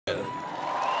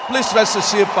Please let's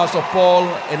receive Pastor Paul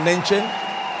Enenche.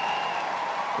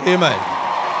 Amen.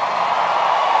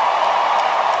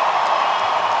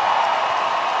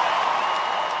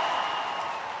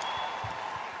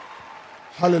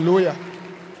 Hallelujah.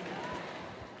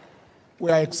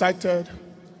 We are excited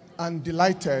and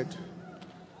delighted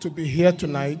to be here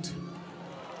tonight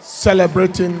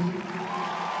celebrating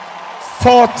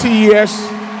 40 years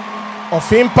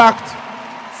of impact,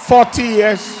 40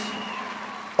 years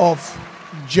of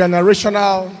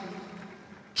generational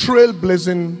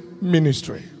trailblazing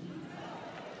ministry.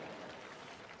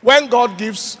 When God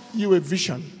gives you a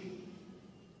vision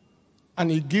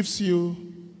and He gives you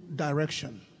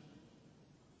direction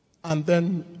and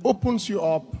then opens you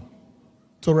up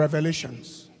to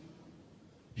revelations,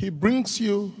 He brings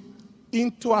you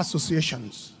into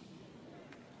associations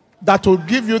that will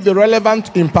give you the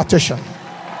relevant impartation.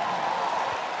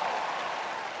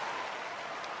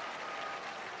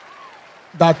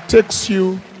 That takes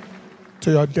you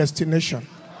to your destination.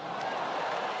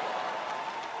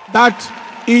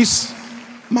 That is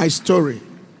my story.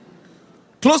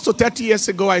 Close to 30 years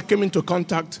ago, I came into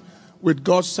contact with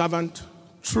God's servant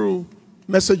through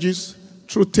messages,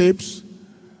 through tapes,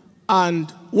 and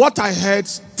what I heard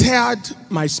stirred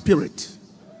my spirit.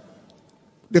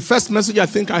 The first message I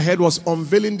think I heard was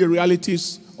unveiling the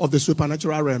realities of the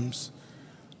supernatural realms.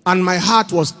 And my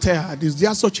heart was stirred. Is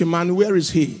there such a man? Where is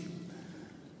he?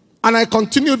 And I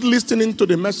continued listening to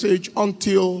the message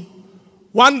until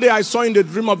one day I saw in the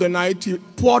dream of the night, he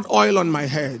poured oil on my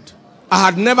head. I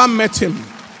had never met him.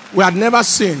 We had never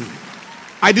seen.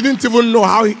 I didn't even know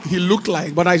how he looked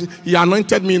like, but he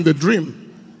anointed me in the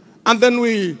dream. And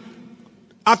then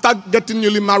after getting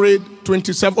newly married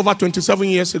over 27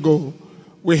 years ago,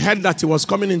 we heard that he was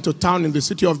coming into town in the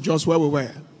city of Jos where we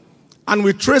were. And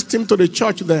we traced him to the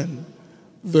church then,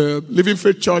 the Living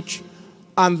Faith Church,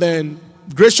 and then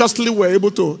graciously were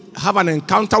able to have an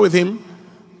encounter with him.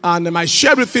 And I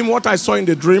shared with him what I saw in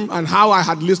the dream and how I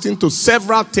had listened to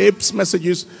several tapes,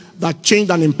 messages that changed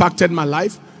and impacted my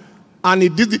life. And he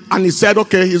did it, and he said,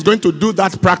 okay, he's going to do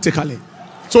that practically.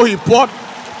 So he poured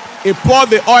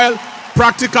the oil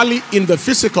practically in the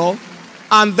physical,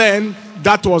 and then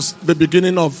that was the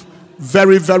beginning of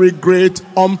very, very great,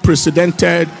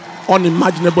 unprecedented,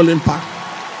 unimaginable impact.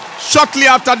 Shortly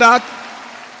after that,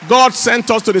 God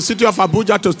sent us to the city of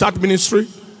Abuja to start ministry.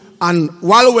 And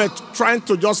while we were trying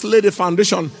to just lay the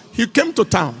foundation, he came to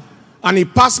town. And he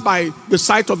passed by the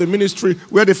site of the ministry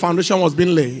where the foundation was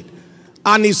being laid.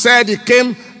 And he said he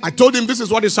came, I told him this is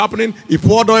what is happening. He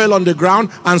poured oil on the ground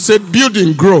and said,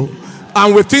 building, grow.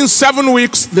 And within 7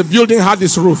 weeks, the building had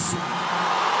its roof.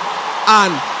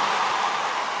 And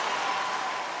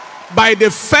by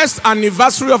the first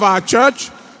anniversary of our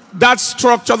church, that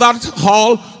structure, that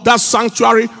hall, that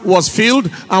sanctuary was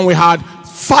filled, and we had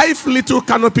 5 little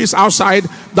canopies outside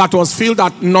that was filled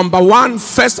at number 1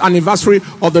 first anniversary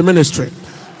of the ministry.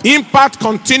 Impact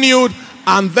continued,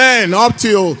 and then up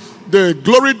till the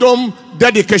Glory Dome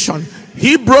dedication,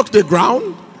 he broke the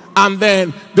ground, and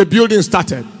then the building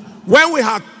started. When we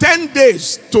had 10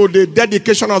 days to the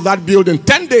dedication of that building,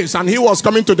 10 days, and he was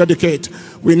coming to dedicate,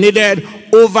 we needed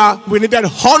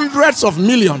hundreds of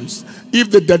millions if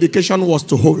the dedication was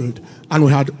to hold, and we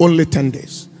had only 10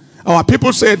 days. Our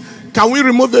people said, can we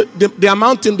remove the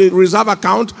amount in the reserve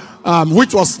account,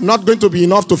 which was not going to be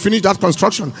enough to finish that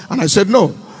construction? And I said,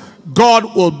 no,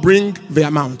 God will bring the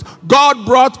amount. God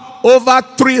brought over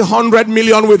 300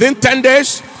 million within 10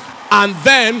 days, and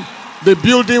then the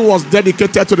building was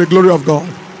dedicated to the glory of God.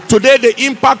 Today, the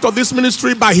impact of this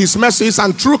ministry by His mercies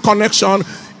and true connection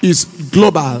is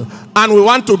global. And we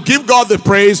want to give God the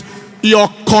praise. Your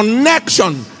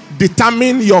connection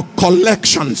determines your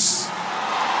collections.